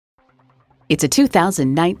It's a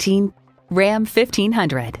 2019 Ram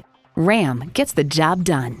 1500. Ram gets the job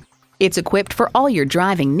done. It's equipped for all your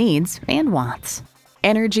driving needs and wants.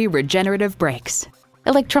 Energy regenerative brakes,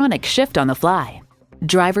 electronic shift on the fly,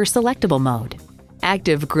 driver selectable mode,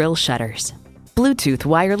 active grille shutters, Bluetooth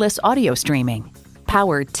wireless audio streaming,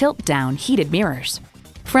 power tilt-down heated mirrors,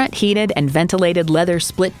 front heated and ventilated leather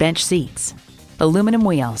split bench seats, aluminum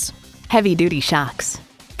wheels, heavy-duty shocks,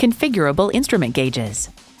 configurable instrument gauges,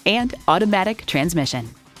 and automatic transmission.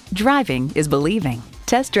 Driving is believing.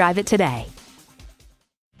 Test drive it today.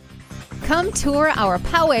 Come tour our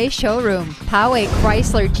Poway showroom. Poway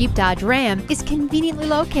Chrysler Jeep Dodge Ram is conveniently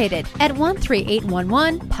located at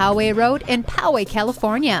 13811 Poway Road in Poway,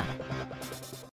 California.